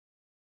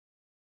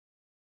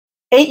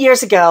8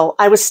 years ago,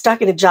 I was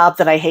stuck in a job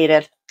that I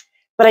hated,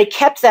 but I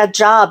kept that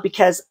job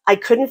because I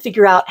couldn't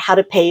figure out how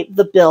to pay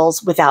the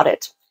bills without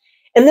it.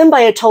 And then by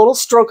a total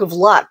stroke of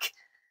luck,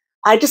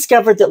 I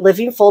discovered that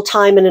living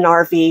full-time in an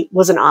RV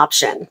was an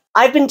option.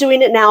 I've been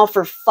doing it now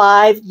for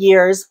 5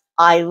 years.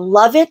 I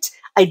love it.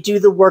 I do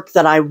the work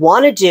that I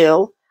want to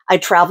do. I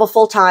travel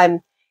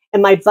full-time,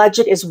 and my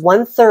budget is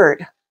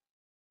 1/3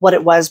 what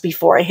it was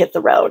before I hit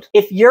the road.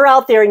 If you're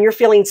out there and you're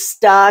feeling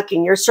stuck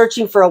and you're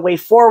searching for a way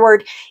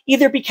forward,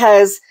 either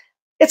because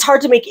it's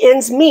hard to make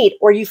ends meet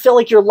or you feel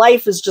like your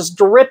life is just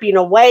dripping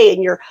away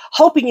and you're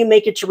hoping you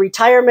make it to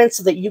retirement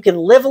so that you can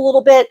live a little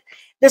bit,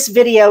 this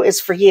video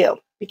is for you,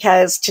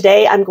 because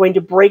today I'm going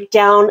to break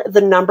down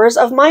the numbers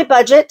of my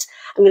budget.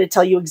 I'm going to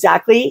tell you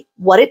exactly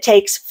what it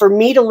takes for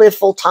me to live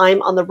full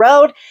time on the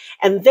road,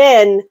 and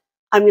then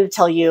I'm going to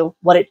tell you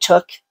what it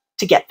took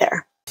to get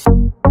there.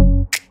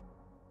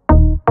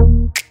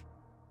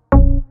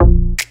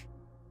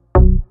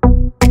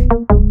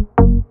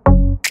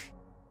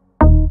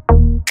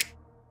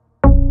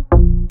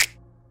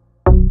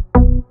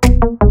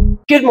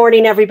 Good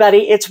morning,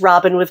 everybody. It's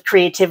Robin with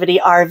Creativity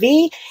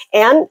RV,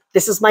 and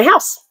this is my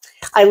house.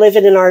 I live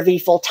in an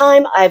RV full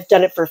time. I've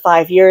done it for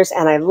 5 years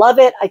and I love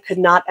it. I could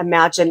not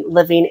imagine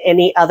living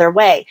any other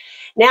way.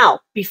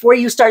 Now, before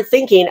you start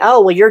thinking,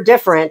 oh, well, you're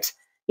different,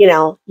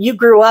 you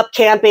grew up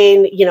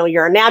camping,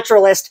 you're a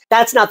naturalist.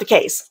 That's not the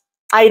case.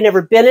 I had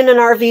never been in an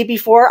RV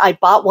before. I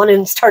bought one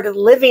and started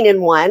living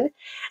in one.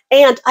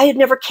 And I had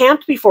never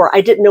camped before. I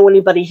didn't know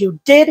anybody who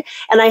did,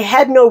 and I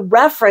had no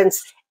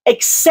reference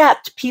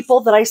except people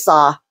that I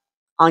saw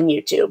on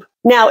YouTube.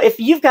 Now, if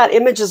you've got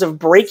images of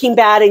Breaking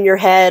Bad in your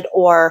head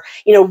or,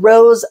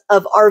 rows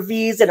of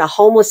RVs in a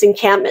homeless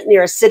encampment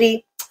near a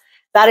city,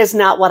 that is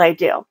not what I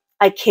do.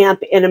 I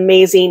camp in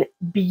amazing,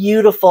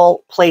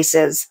 beautiful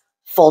places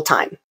full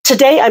time.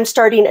 Today, I'm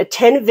starting a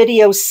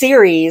 10-video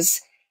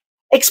series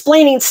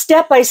explaining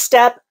step by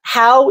step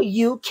how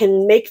you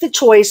can make the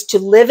choice to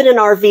live in an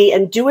RV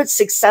and do it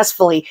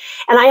successfully.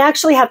 And I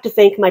actually have to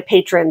thank my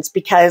patrons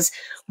because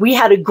we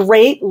had a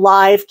great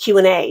live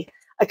Q&A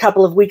a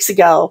couple of weeks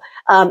ago.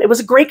 It was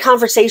a great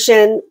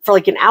conversation for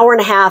like an hour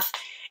and a half.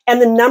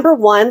 And the number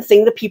one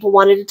thing that people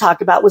wanted to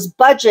talk about was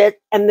budget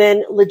and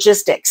then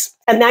logistics.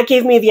 And that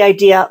gave me the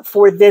idea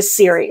for this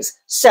series.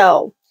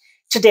 So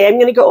today I'm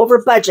going to go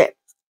over budget.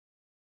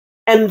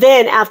 And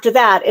then after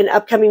that, in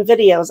upcoming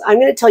videos, I'm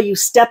going to tell you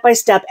step by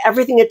step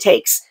everything it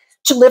takes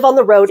to live on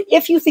the road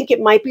if you think it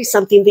might be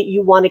something that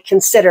you want to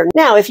consider.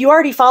 Now, if you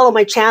already follow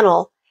my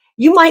channel,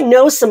 you might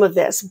know some of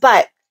this,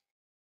 but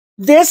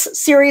this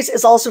series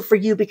is also for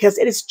you because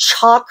it is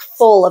chock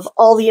full of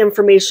all the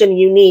information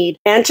you need.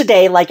 And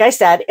today, like I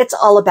said, it's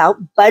all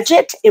about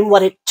budget and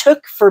what it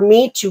took for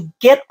me to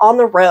get on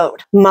the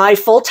road. My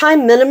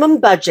full-time minimum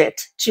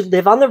budget to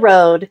live on the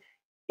road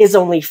is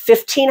only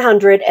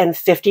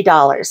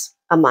 $1,550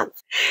 a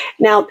month.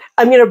 Now,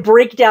 I'm going to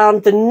break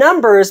down the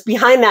numbers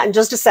behind that in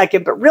just a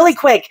second, but really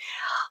quick,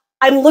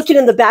 I'm looking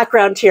in the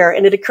background here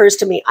and it occurs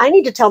to me, I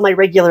need to tell my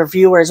regular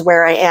viewers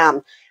where I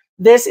am.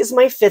 This is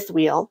my fifth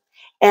wheel.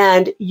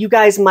 And you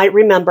guys might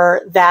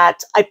remember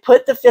that I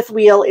put the fifth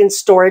wheel in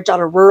storage on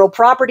a rural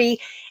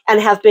property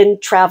and have been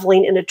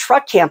traveling in a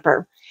truck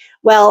camper.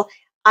 Well,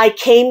 I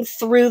came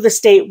through the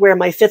state where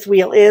my fifth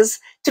wheel is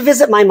to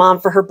visit my mom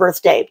for her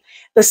birthday.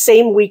 The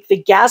same week the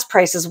gas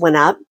prices went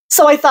up.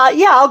 So I thought,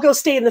 yeah, I'll go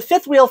stay in the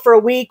fifth wheel for a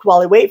week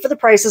while I wait for the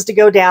prices to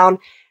go down.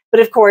 But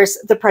of course,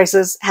 the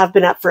prices have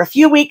been up for a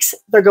few weeks.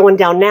 They're going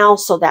down now,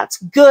 so that's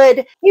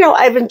good.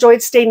 I've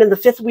enjoyed staying in the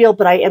fifth wheel,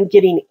 but I am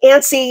getting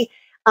antsy.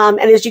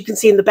 And as you can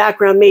see in the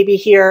background, maybe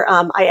here,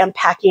 I am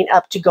packing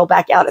up to go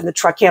back out in the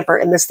truck camper,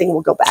 and this thing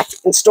will go back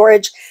in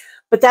storage.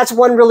 But that's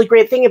one really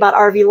great thing about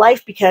RV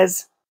life,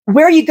 because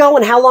where you go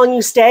and how long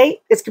you stay,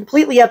 it's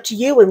completely up to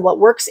you and what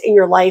works in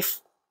your life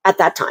at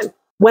that time.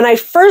 When I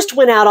first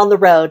went out on the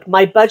road,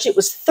 my budget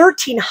was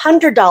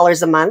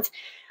 $1,300 a month.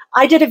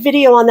 I did a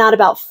video on that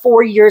about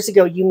 4 years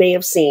ago, you may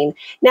have seen.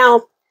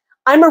 Now,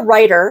 I'm a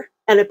writer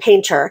and a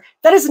painter.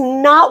 That is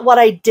not what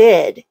I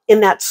did in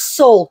that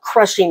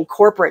soul-crushing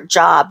corporate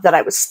job that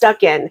I was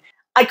stuck in.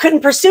 I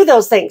couldn't pursue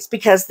those things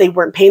because they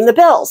weren't paying the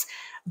bills.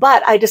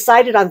 But I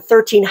decided on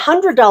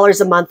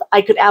 $1,300 a month,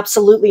 I could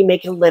absolutely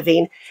make a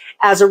living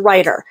as a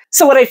writer.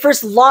 So when I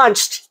first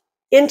launched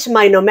into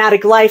my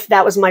nomadic life,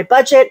 that was my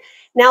budget.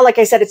 Now, like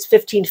I said, it's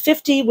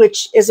 $1,550,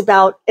 which is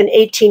about an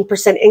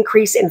 18%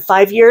 increase in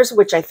 5 years,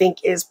 which I think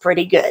is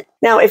pretty good.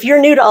 Now, if you're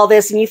new to all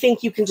this and you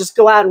think you can just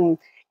go out and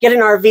get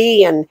an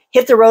RV and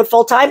hit the road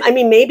full time, I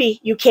mean,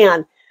 maybe you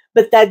can,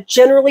 but that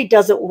generally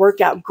doesn't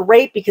work out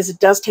great because it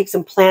does take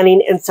some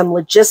planning and some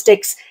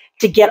logistics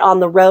to get on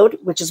the road,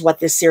 which is what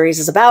this series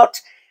is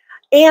about.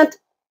 And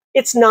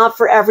it's not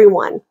for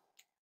everyone.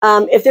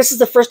 If this is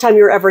the first time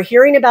you're ever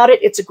hearing about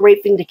it, it's a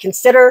great thing to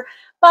consider.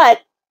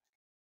 But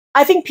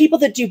I think people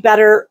that do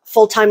better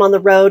full-time on the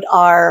road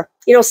are,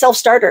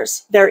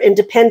 self-starters. They're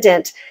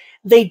independent.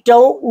 They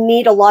don't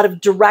need a lot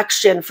of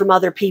direction from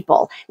other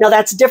people. Now,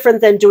 that's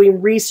different than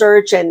doing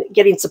research and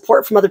getting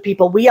support from other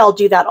people. We all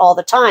do that all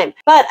the time.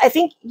 But I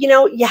think,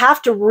 you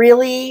have to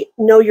really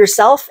know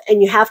yourself,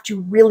 and you have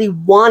to really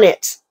want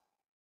it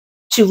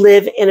to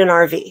live in an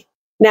RV.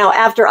 Now,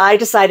 after I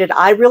decided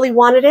I really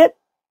wanted it,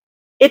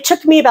 it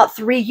took me about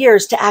 3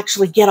 years to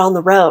actually get on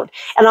the road.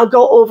 And I'll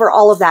go over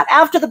all of that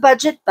after the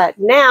budget, but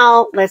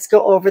now let's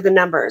go over the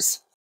numbers.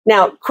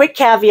 Now, quick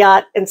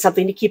caveat and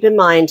something to keep in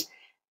mind.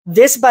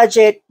 This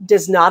budget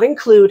does not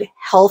include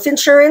health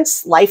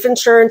insurance, life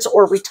insurance,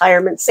 or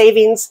retirement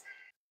savings.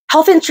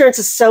 Health insurance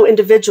is so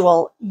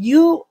individual.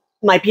 You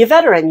might be a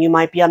veteran. You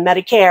might be on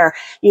Medicare.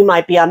 You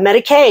might be on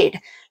Medicaid.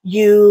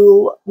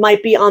 You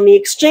might be on the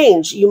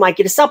exchange. You might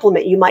get a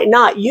supplement. You might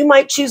not. You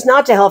might choose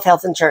not to have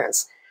health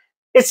insurance.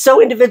 It's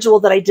so individual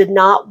that I did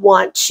not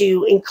want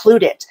to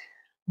include it.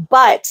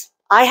 But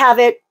I have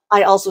it.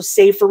 I also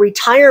save for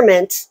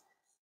retirement.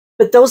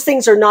 But those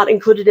things are not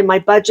included in my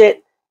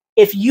budget.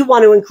 If you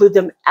want to include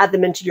them, add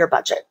them into your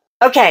budget.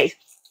 Okay,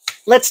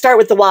 let's start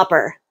with the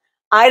whopper.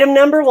 Item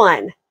number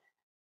 1.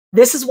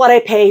 This is what I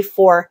pay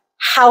for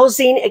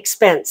housing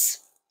expense.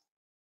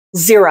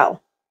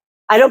 0.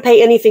 I don't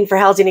pay anything for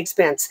housing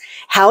expense.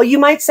 How, you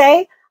might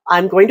say?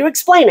 I'm going to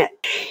explain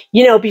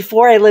it.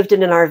 Before I lived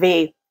in an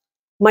RV,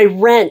 my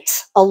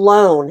rent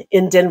alone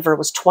in Denver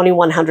was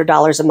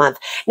 $2,100 a month.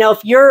 Now,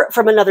 if you're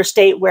from another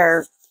state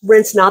where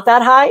rent's not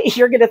that high,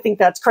 you're going to think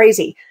that's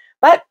crazy.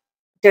 But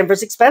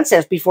Denver's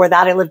expensive. Before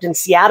that, I lived in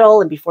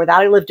Seattle, and before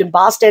that, I lived in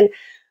Boston.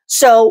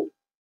 So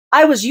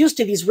I was used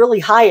to these really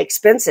high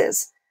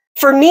expenses.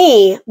 For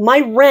me, my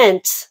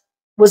rent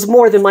was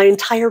more than my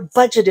entire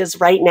budget is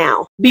right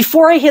now.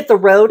 Before I hit the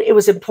road, it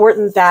was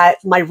important that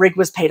my rig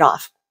was paid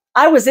off.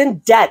 I was in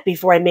debt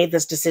before I made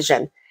this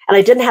decision, and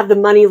I didn't have the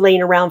money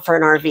laying around for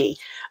an RV.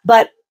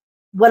 But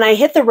when I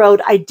hit the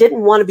road, I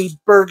didn't want to be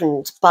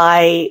burdened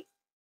by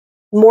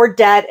more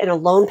debt and a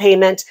loan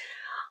payment.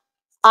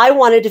 I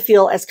wanted to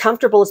feel as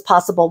comfortable as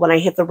possible when I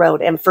hit the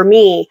road. And for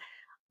me,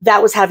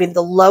 that was having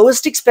the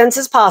lowest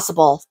expenses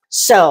possible.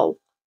 So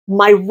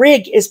my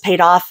rig is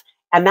paid off.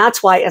 And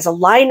that's why, as a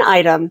line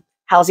item,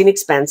 housing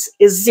expense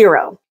is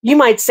 0. You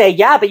might say,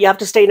 yeah, but you have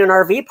to stay in an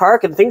RV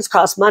park and things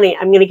cost money.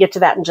 I'm going to get to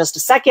that in just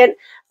a second.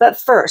 But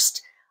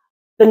first,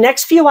 the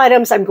next few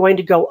items I'm going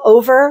to go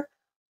over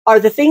are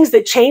the things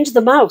that change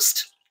the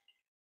most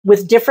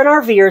with different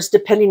RVers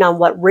depending on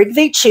what rig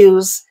they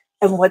choose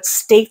and what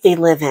state they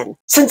live in.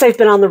 Since I've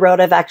been on the road,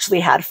 I've actually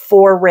had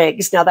 4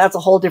 rigs. Now, that's a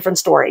whole different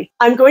story.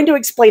 I'm going to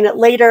explain it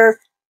later,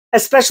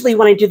 especially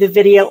when I do the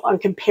video on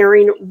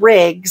comparing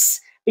rigs,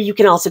 but you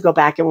can also go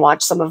back and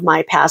watch some of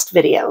my past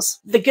videos.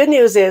 The good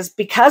news is,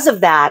 because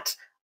of that,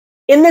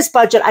 in this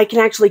budget, I can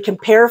actually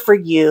compare for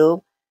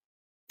you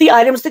the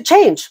items that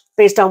change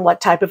based on what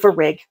type of a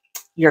rig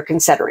you're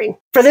considering.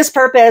 For this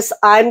purpose,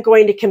 I'm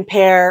going to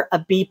compare a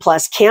B+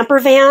 camper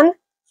van,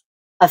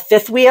 a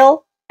fifth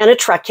wheel, and a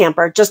truck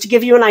camper, just to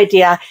give you an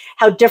idea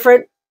how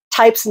different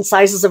types and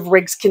sizes of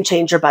rigs can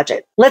change your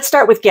budget. Let's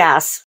start with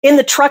gas. In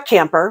the truck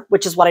camper,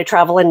 which is what I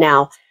travel in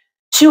now,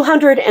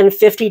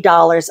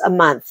 $250 a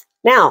month.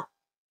 Now,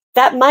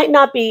 that might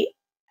not be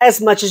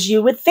as much as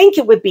you would think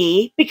it would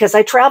be because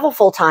I travel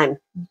full time,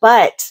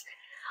 but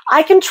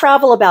I can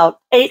travel about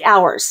 8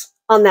 hours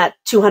on that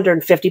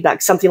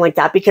 $250, something like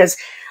that, because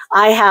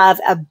I have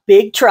a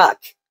big truck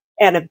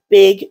and a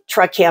big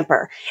truck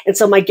camper. And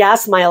so my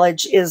gas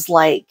mileage is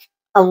like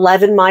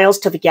 11 miles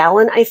to the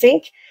gallon, I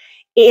think.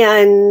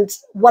 And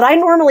what I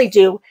normally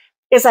do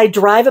is I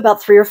drive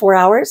about 3 or 4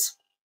 hours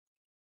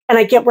and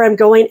I get where I'm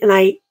going and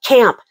I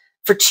camp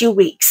for 2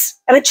 weeks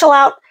and I chill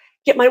out,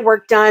 get my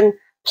work done,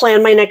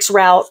 plan my next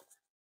route,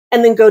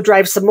 and then go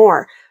drive some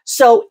more.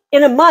 So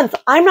in a month,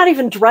 I'm not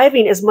even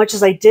driving as much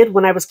as I did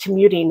when I was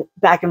commuting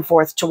back and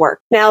forth to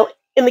work. Now,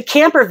 in the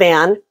camper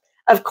van,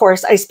 of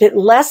course, I spent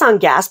less on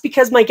gas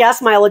because my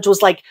gas mileage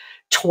was like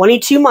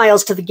 22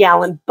 miles to the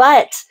gallon,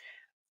 but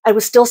I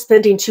was still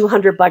spending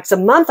 $200 a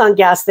month on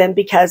gas then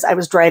because I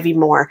was driving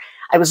more.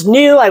 I was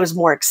new. I was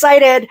more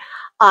excited.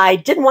 I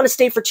didn't want to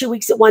stay for 2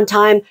 weeks at one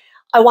time.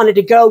 I wanted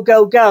to go,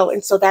 go, go.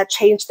 And so that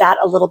changed that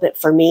a little bit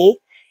for me.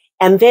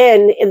 And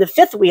then in the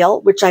fifth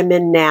wheel, which I'm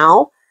in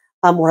now,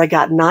 where I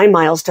got 9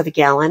 miles to the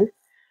gallon,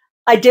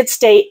 I did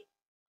stay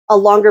a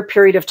longer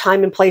period of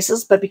time in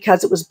places, but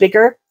because it was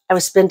bigger, I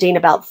was spending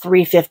about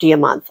 $350 a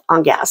month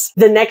on gas.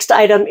 The next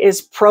item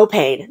is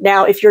propane.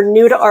 Now, if you're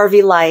new to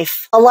RV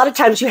life, a lot of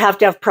times you have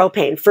to have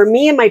propane. For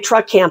me and my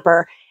truck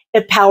camper,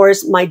 it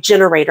powers my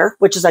generator,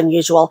 which is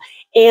unusual,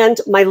 and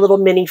my little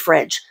mini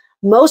fridge.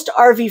 Most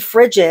RV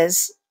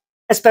fridges,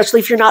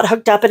 especially if you're not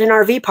hooked up at an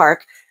RV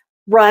park,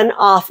 run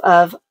off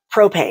of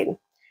propane.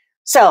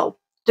 So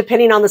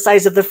depending on the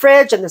size of the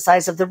fridge and the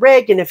size of the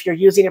rig, and if you're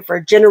using it for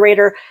a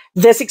generator,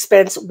 this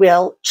expense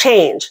will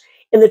change.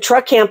 In the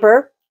truck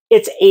camper,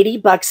 it's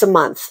 $80 a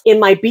month. In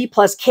my B+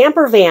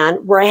 camper van,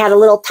 where I had a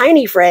little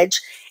tiny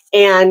fridge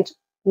and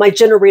my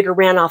generator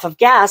ran off of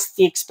gas,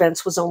 the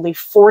expense was only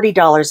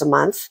 $40 a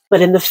month.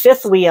 But in the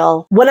fifth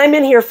wheel, when I'm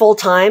in here full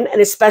time,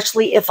 and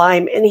especially if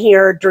I'm in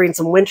here during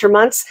some winter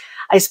months,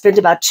 I spend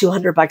about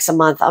 $200 a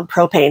month on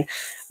propane.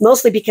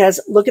 Mostly because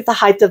look at the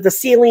height of the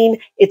ceiling.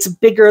 It's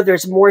bigger.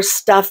 There's more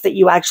stuff that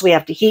you actually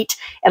have to heat.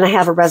 And I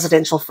have a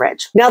residential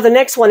fridge. Now, the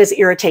next one is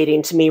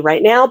irritating to me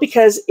right now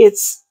because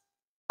it's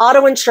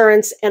auto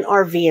insurance and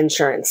RV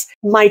insurance.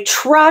 My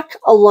truck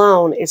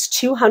alone is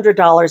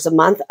 $200 a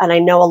month, and I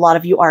know a lot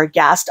of you are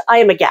aghast. I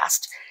am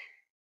aghast.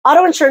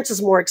 Auto insurance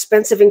is more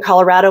expensive in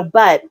Colorado,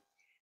 but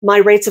my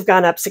rates have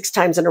gone up 6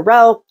 times in a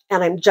row,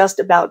 and I'm just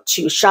about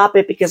to shop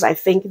it because I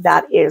think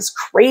that is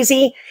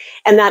crazy,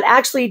 and that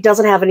actually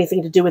doesn't have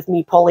anything to do with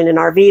me pulling an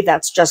RV.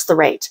 That's just the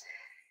rate.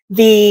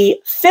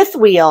 The fifth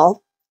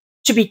wheel,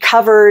 to be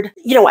covered,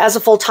 as a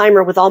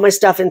full-timer with all my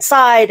stuff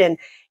inside and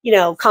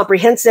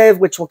comprehensive,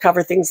 which will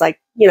cover things like,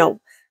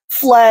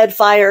 flood,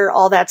 fire,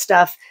 all that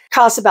stuff,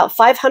 costs about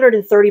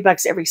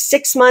 $530 every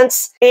 6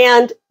 months.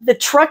 And the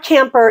truck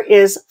camper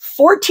is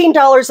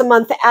 $14 a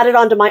month added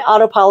onto my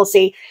auto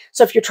policy.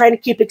 So if you're trying to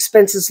keep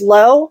expenses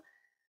low,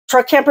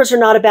 truck campers are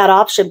not a bad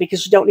option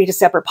because you don't need a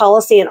separate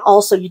policy. And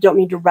also you don't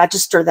need to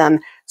register them.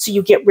 So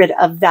you get rid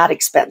of that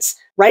expense.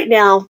 Right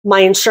now, my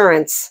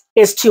insurance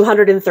is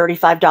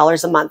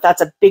 $235 a month.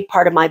 That's a big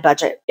part of my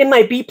budget. In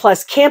my B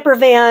Plus camper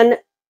van,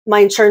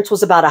 my insurance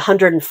was about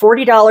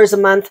 $140 a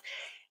month,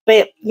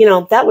 but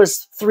that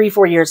was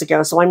 3-4 years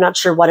ago. So I'm not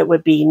sure what it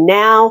would be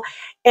now.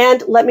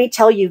 And let me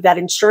tell you that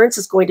insurance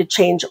is going to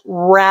change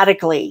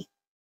radically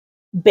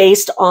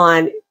based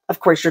on, of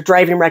course, your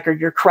driving record,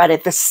 your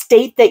credit, the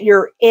state that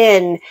you're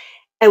in,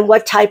 and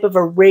what type of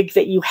a rig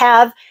that you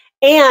have.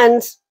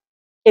 And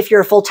if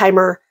you're a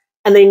full-timer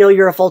and they know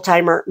you're a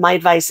full-timer, my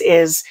advice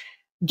is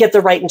get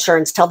the right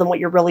insurance. Tell them what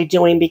you're really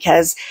doing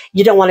because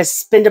you don't want to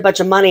spend a bunch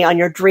of money on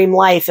your dream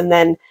life and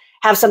then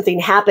have something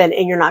happen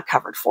and you're not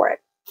covered for it.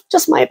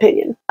 Just my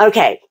opinion.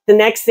 Okay, the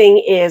next thing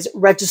is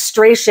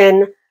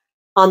registration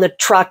on the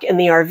truck and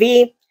the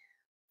RV.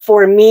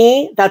 For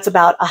me, that's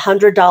about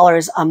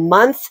 $100 a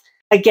month.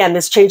 Again,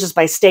 this changes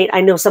by state.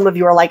 I know some of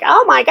you are like,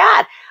 oh my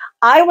God,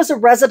 I was a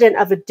resident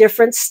of a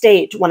different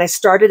state when I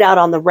started out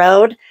on the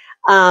road.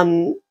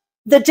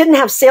 That didn't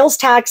have sales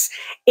tax.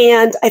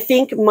 And I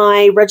think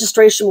my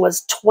registration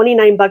was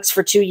 $29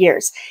 for 2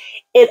 years.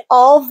 It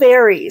all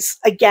varies,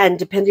 again,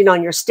 depending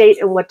on your state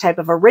and what type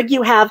of a rig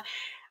you have.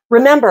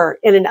 Remember,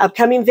 in an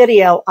upcoming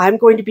video, I'm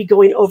going to be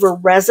going over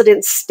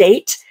resident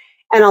state,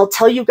 and I'll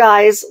tell you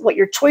guys what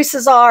your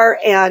choices are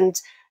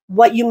and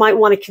what you might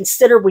want to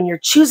consider when you're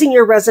choosing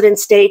your resident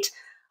state.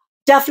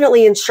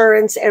 Definitely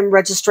insurance and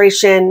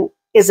registration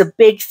is a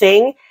big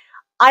thing.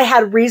 I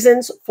had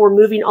reasons for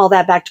moving all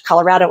that back to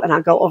Colorado, and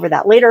I'll go over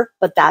that later,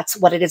 but that's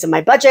what it is in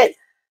my budget,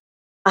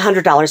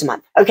 $100 a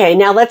month. Okay,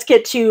 now let's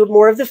get to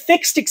more of the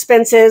fixed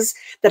expenses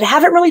that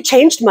haven't really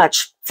changed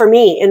much for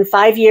me in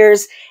 5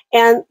 years,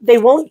 and they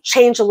won't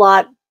change a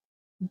lot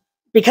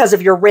because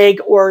of your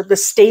rig or the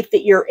state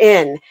that you're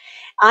in.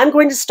 I'm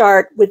going to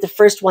start with the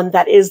first one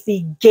that is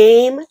the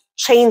game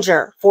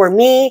changer for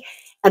me,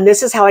 and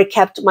this is how I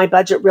kept my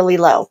budget really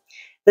low.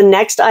 The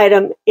next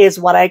item is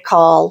what I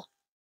call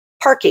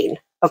parking.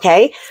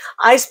 Okay,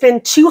 I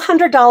spend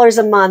 $200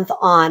 a month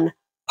on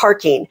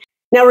parking.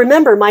 Now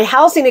remember, my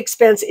housing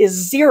expense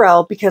is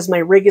 $0 because my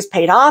rig is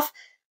paid off,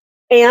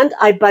 and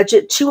I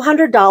budget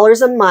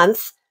 $200 a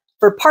month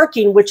for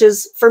parking, which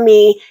is for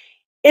me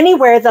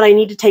anywhere that I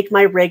need to take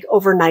my rig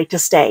overnight to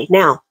stay.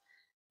 Now,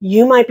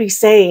 you might be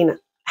saying,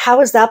 how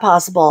is that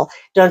possible?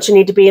 Don't you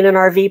need to be in an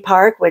RV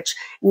park, which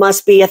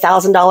must be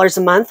 $1,000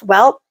 a month?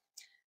 Well,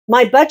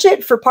 my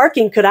budget for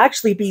parking could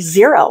actually be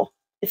 $0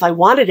 if I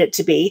wanted it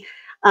to be.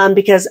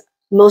 Because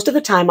most of the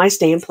time I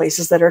stay in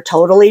places that are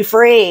totally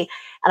free.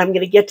 And I'm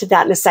going to get to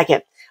that in a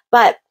second.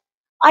 But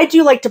I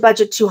do like to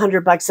budget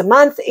 $200 a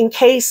month in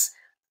case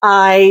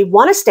I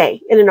want to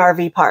stay in an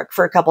RV park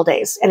for a couple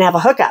days and have a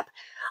hookup.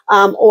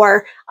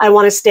 Or I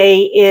want to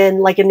stay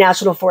in like a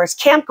national forest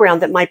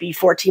campground that might be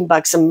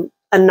 $14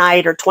 a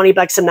night or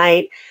 $20 a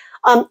night.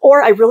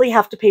 Or I really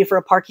have to pay for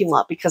a parking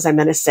lot because I'm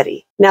in a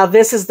city. Now,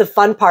 this is the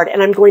fun part,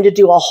 and I'm going to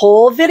do a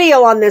whole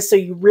video on this so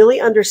you really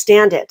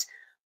understand it.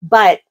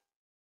 But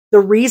the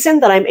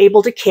reason that I'm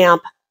able to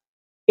camp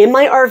in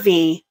my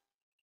RV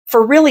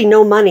for really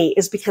no money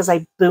is because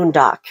I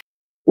boondock.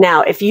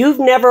 Now, if you've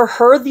never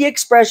heard the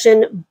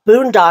expression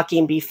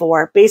boondocking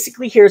before,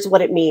 basically here's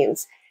what it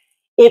means.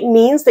 It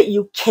means that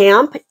you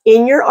camp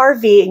in your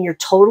RV and you're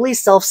totally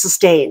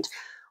self-sustained,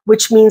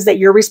 which means that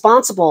you're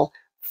responsible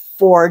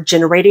for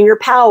generating your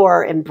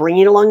power and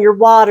bringing along your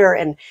water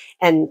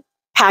and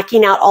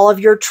packing out all of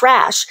your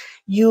trash.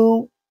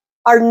 You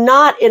are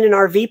not in an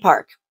RV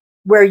park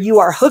where you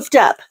are hooked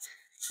up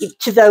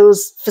to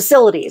those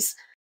facilities.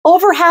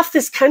 Over half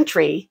this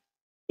country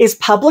is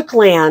public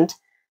land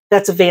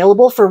that's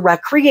available for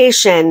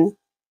recreation.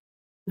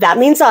 That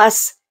means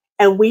us,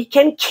 and we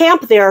can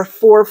camp there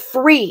for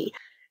free.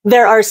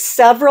 There are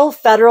several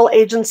federal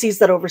agencies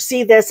that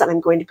oversee this, and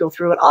I'm going to go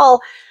through it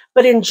all.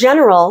 But in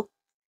general,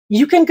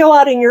 You can go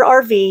out in your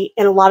RV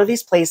in a lot of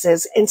these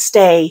places and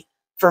stay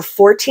for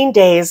 14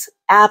 days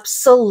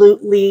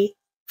absolutely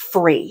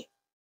free.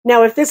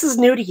 Now, if this is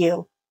new to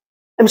you,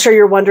 I'm sure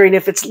you're wondering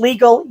if it's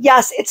legal.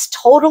 Yes, it's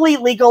totally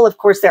legal. Of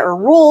course, there are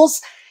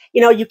rules.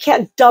 You know, you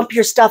can't dump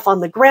your stuff on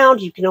the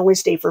ground. You can only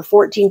stay for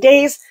 14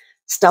 days,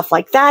 stuff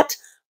like that.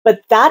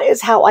 But that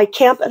is how I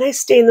camp, and I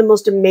stay in the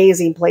most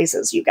amazing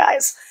places, you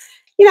guys.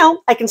 You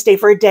know, I can stay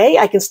for a day.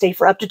 I can stay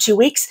for up to 2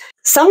 weeks.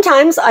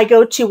 Sometimes I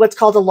go to what's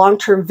called a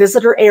long-term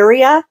visitor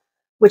area,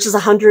 which is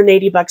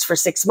 $180 for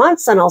 6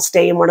 months. And I'll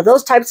stay in one of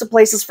those types of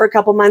places for a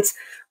couple months.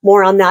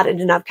 More on that in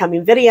an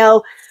upcoming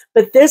video.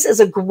 But this is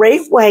a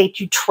great way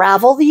to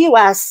travel the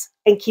US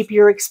and keep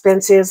your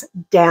expenses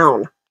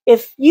down.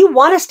 If you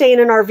want to stay in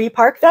an RV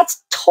park,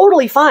 that's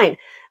totally fine.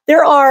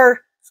 There are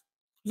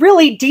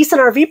really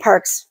decent RV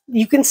parks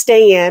you can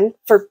stay in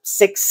for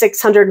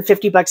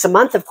 $650 a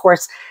month. Of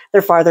course,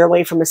 they're farther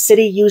away from a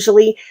city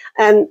usually.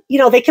 And, you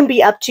know, they can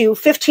be up to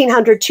 $1,500,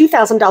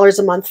 $2,000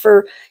 a month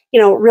for, you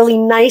know, really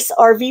nice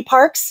RV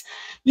parks.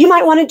 You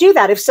might want to do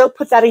that. If so,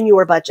 put that in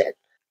your budget.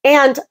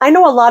 And I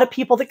know a lot of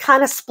people that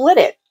kind of split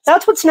it.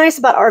 That's what's nice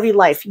about RV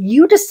life.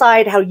 You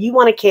decide how you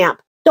want to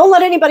camp. Don't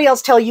let anybody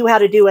else tell you how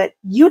to do it.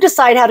 You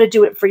decide how to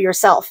do it for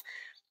yourself.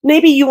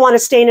 Maybe you want to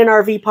stay in an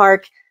RV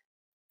park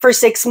for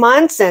 6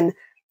 months and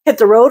hit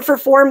the road for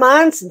 4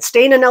 months and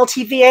stay in an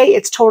LTVA.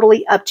 It's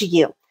totally up to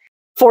you.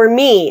 For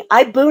me,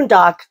 I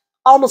boondock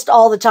almost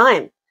all the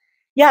time.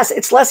 Yes,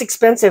 it's less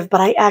expensive,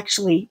 but I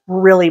actually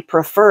really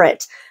prefer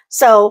it.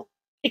 So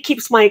it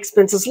keeps my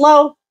expenses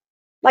low.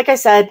 Like I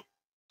said,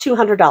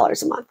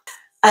 $200 a month.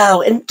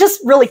 Oh, and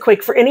just really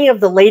quick for any of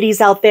the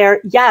ladies out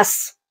there,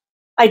 yes,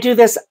 I do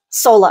this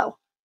solo.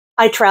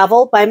 I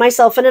travel by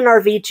myself in an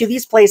RV to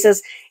these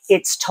places.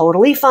 It's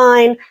totally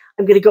fine.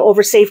 I'm going to go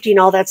over safety and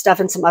all that stuff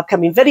in some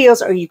upcoming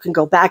videos, or you can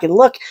go back and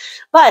look.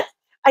 But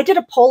I did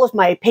a poll of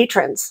my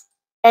patrons,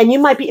 and you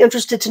might be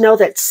interested to know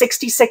that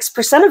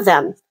 66% of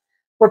them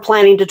were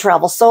planning to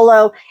travel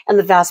solo, and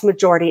the vast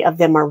majority of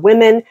them are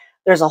women.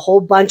 There's a whole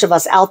bunch of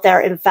us out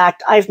there. In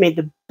fact, I've made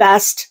the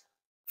best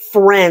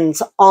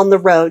friends on the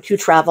road who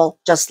travel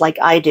just like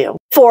I do.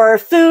 For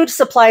food,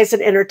 supplies,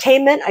 and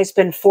entertainment, I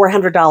spend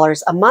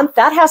 $400 a month.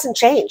 That hasn't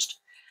changed.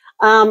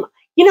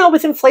 You know,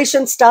 with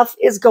inflation, stuff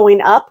is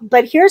going up,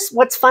 but here's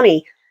what's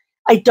funny.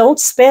 I don't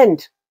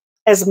spend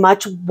as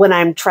much when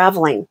I'm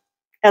traveling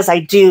as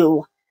I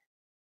do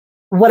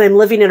when I'm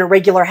living in a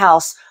regular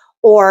house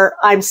or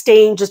I'm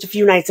staying just a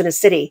few nights in a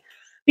city.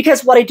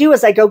 Because what I do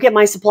is I go get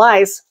my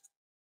supplies,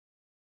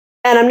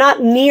 and I'm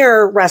not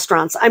near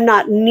restaurants. I'm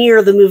not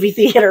near the movie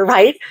theater,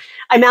 right?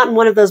 I'm out in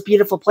one of those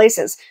beautiful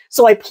places.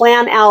 So I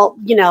plan out,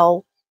 you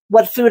know,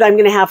 what food I'm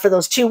going to have for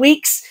those 2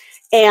 weeks.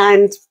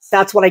 And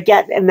that's what I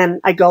get. And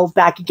then I go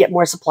back and get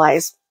more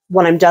supplies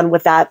when I'm done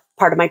with that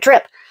part of my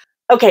trip.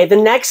 Okay,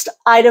 the next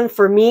item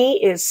for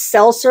me is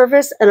cell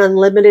service and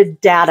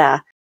unlimited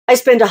data. I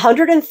spend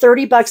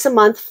 $130 a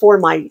month for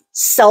my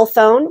cell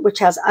phone, which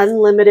has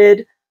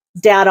unlimited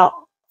data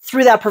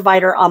through that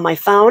provider on my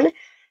phone.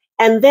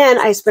 And then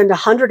I spend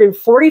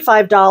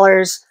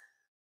 $145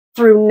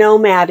 through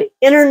Nomad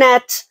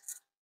Internet.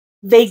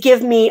 They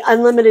give me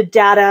unlimited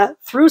data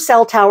through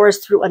cell towers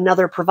through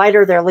another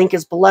provider. Their link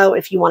is below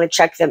if you want to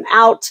check them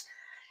out.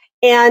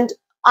 And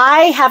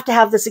I have to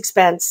have this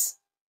expense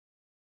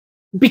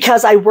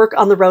because I work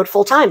on the road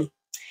full time.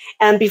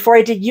 And before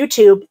I did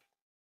YouTube,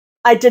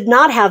 I did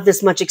not have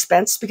this much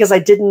expense because I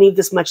didn't need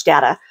this much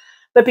data.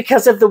 But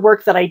because of the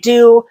work that I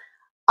do,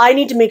 I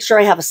need to make sure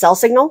I have a cell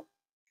signal.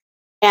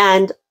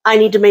 And I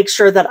need to make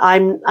sure that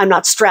I'm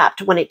not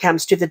strapped when it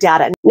comes to the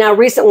data. Now,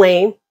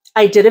 recently,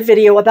 I did a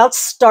video about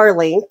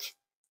Starlink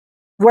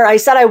where I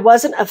said I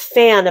wasn't a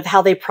fan of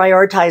how they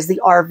prioritize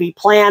the RV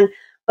plan,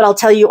 but I'll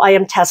tell you, I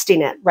am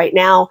testing it right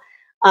now.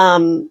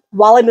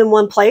 While I'm in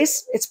one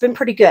place, it's been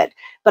pretty good,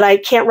 but I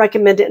can't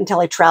recommend it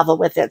until I travel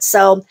with it.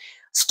 So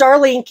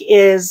Starlink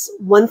is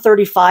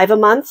 $135 a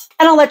month,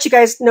 and I'll let you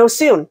guys know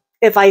soon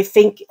if I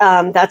think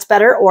that's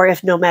better or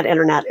if Nomad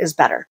Internet is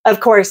better.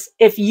 Of course,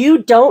 if you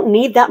don't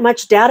need that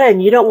much data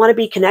and you don't want to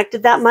be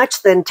connected that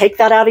much, then take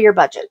that out of your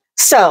budget.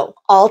 So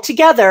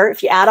altogether,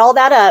 if you add all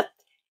that up,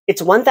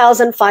 it's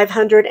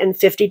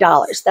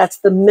 $1,550. That's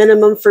the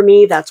minimum for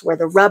me. That's where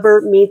the rubber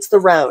meets the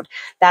road.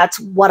 That's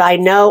what I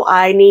know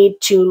I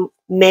need to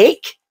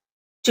make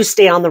to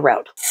stay on the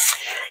road.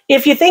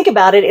 If you think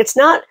about it, it's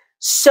not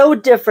so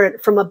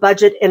different from a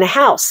budget in a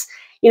house.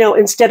 You know,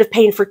 instead of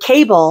paying for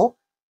cable,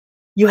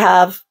 you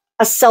have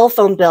a cell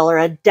phone bill or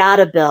a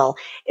data bill.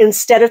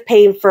 Instead of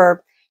paying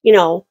for, you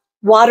know,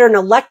 water and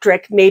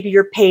electric, maybe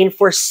you're paying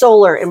for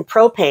solar and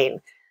propane.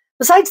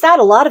 Besides that,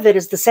 a lot of it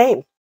is the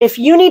same. If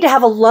you need to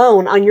have a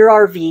loan on your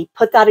RV,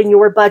 put that in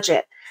your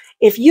budget.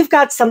 If you've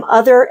got some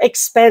other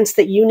expense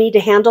that you need to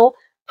handle,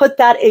 put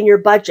that in your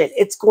budget.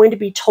 It's going to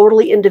be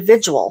totally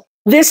individual.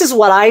 This is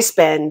what I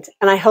spend,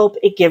 and I hope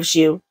it gives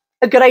you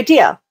a good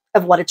idea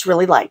of what it's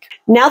really like.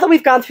 Now that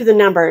we've gone through the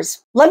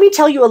numbers, let me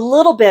tell you a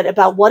little bit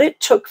about what it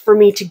took for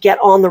me to get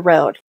on the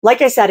road.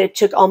 Like I said, it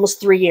took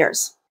almost 3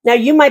 years. Now,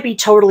 you might be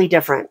totally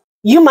different.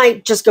 you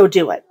might just go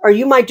do it, or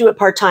you might do it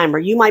part-time, or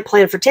you might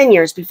plan for 10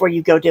 years before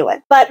you go do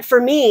it. But for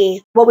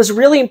me, what was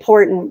really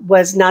important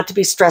was not to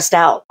be stressed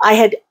out. I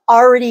had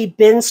already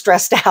been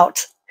stressed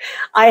out.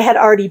 I had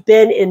already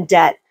been in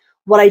debt.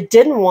 What I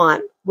didn't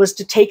want was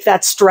to take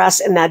that stress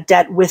and that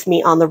debt with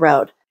me on the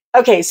road.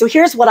 Okay, so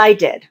here's what I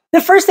did.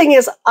 The first thing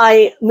is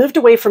I moved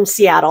away from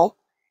Seattle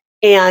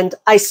and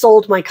I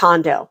sold my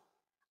condo.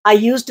 I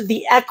used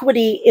the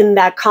equity in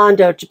that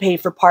condo to pay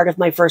for part of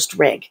my first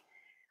rig.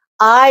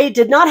 I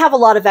did not have a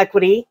lot of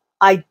equity.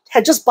 I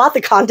had just bought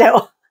the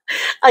condo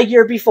a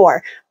year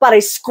before, but I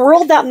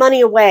squirreled that money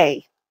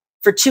away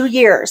for 2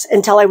 years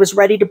until I was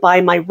ready to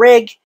buy my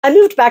rig. I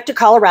moved back to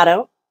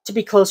Colorado to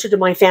be closer to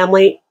my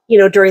family,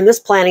 during this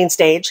planning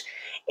stage.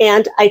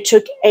 And I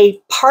took a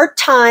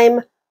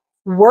part-time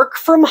work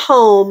from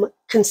home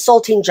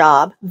consulting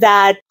job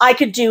that I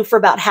could do for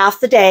about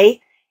half the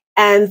day.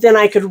 And then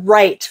I could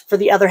write for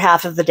the other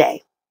half of the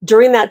day.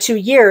 During that 2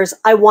 years,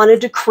 I wanted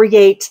to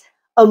create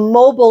a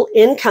mobile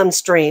income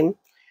stream.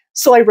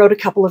 So I wrote a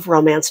couple of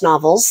romance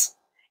novels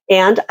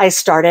and I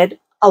started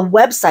a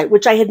website,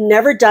 which I had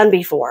never done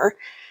before,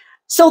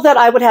 so that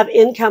I would have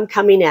income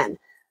coming in.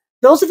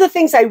 Those are the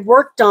things I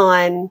worked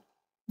on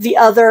the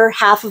other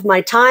half of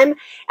my time,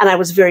 and I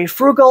was very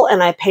frugal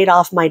and I paid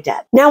off my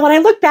debt. Now, when I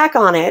look back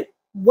on it,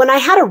 when I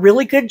had a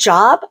really good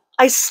job,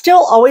 I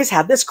still always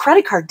had this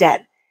credit card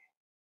debt.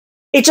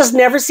 It just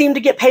never seemed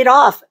to get paid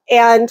off.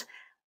 And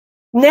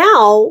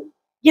now,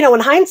 in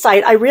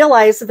hindsight, I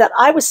realized that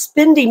I was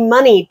spending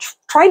money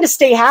trying to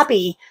stay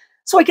happy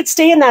so I could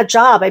stay in that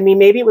job. I mean,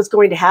 maybe it was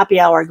going to happy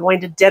hour,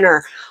 going to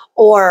dinner,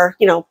 or,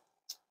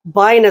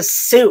 buying a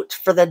suit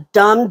for the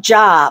dumb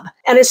job.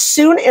 And as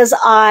soon as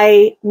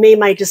I made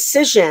my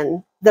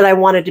decision that I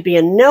wanted to be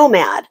a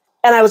nomad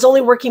and I was only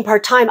working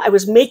part-time, I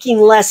was making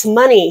less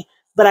money,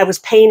 but I was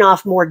paying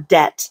off more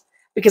debt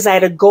because I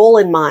had a goal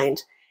in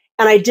mind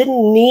and I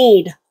didn't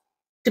need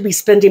to be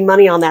spending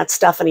money on that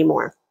stuff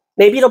anymore.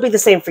 Maybe it'll be the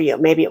same for you.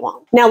 Maybe it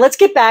won't. Now let's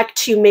get back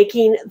to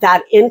making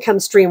that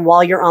income stream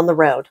while you're on the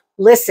road.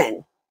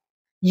 Listen,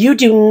 you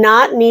do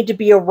not need to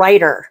be a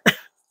writer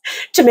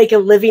to make a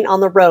living on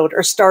the road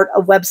or start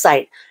a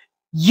website.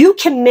 You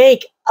can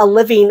make a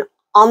living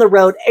on the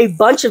road a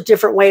bunch of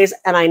different ways.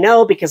 And I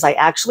know because I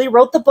actually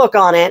wrote the book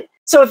on it.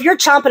 So if you're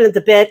chomping at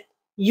the bit,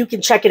 you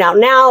can check it out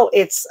now.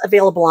 It's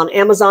available on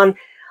Amazon.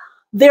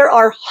 There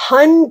are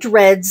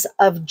hundreds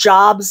of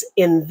jobs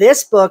in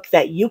this book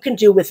that you can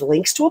do with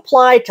links to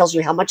apply. It tells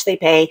you how much they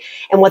pay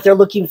and what they're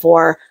looking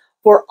for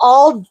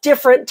all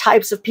different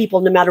types of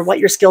people, no matter what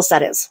your skill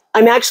set is.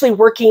 I'm actually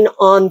working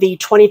on the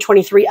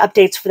 2023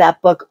 updates for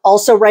that book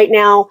also right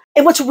now.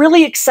 And what's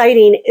really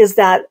exciting is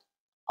that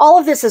all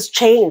of this has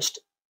changed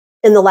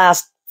in the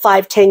last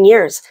 5-10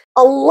 years.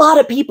 A lot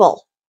of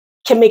people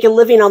can make a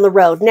living on the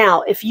road.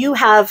 Now, if you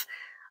have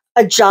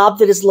a job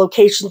that is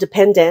location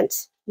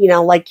dependent,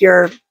 like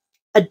you're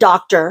a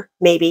doctor,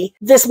 maybe,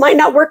 this might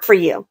not work for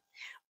you.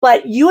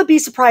 But you would be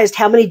surprised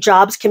how many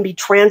jobs can be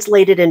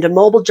translated into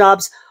mobile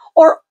jobs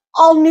or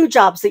all new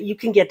jobs that you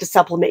can get to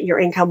supplement your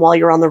income while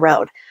you're on the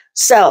road.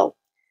 So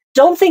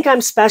don't think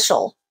I'm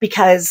special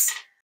because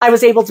I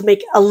was able to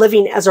make a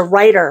living as a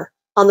writer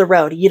on the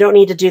road. You don't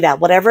need to do that.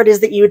 Whatever it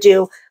is that you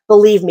do,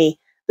 believe me,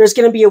 there's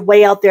going to be a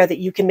way out there that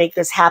you can make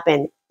this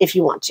happen if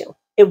you want to.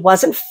 It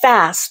wasn't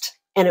fast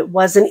and it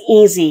wasn't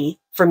easy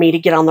for me to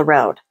get on the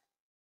road,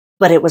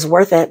 but it was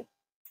worth it.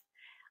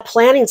 The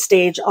planning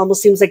stage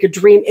almost seems like a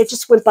dream. It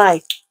just went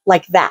by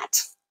like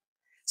that.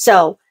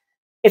 So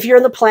if you're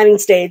in the planning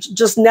stage,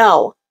 just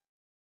know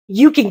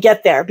you can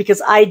get there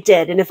because I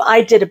did. And if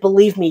I did it,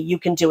 believe me, you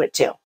can do it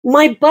too.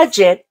 My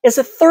budget is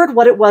a third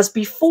what it was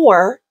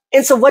before.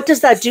 And so what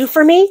does that do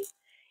for me?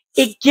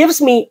 It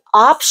gives me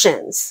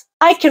options.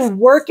 I can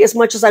work as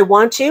much as I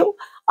want to.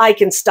 I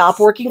can stop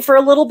working for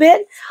a little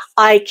bit.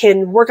 I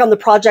can work on the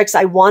projects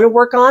I want to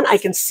work on. I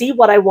can see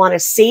what I want to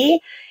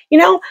see.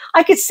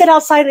 I could sit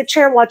outside in a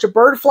chair and watch a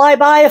bird fly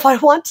by if I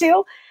want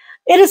to.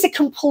 It is a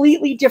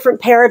completely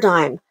different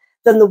paradigm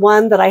than the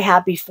one that I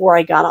had before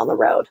I got on the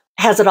road.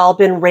 Has it all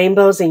been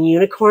rainbows and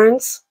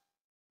unicorns?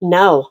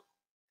 No.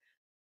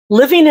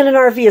 Living in an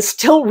RV is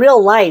still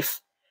real life.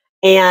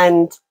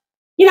 And,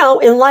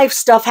 in life,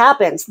 stuff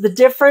happens. The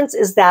difference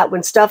is that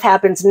when stuff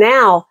happens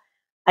now,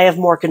 I have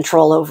more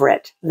control over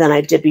it than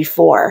I did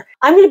before.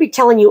 I'm going to be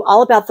telling you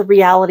all about the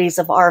realities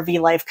of RV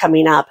life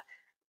coming up,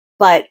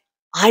 but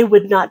I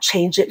would not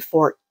change it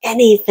for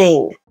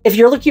anything. If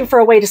you're looking for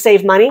a way to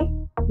save money,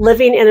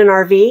 living in an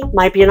RV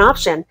might be an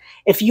option.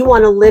 If you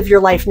want to live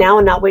your life now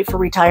and not wait for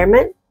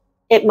retirement,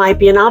 it might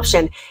be an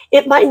option.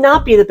 It might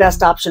not be the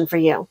best option for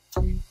you,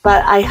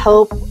 but I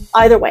hope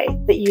either way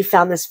that you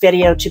found this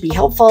video to be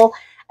helpful.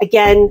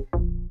 Again,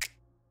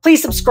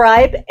 please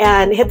subscribe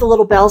and hit the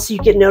little bell so you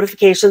get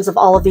notifications of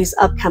all of these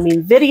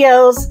upcoming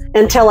videos.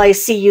 Until I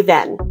see you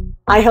then,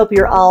 I hope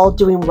you're all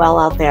doing well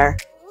out there.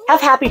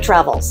 Have happy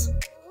travels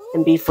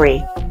and be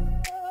free.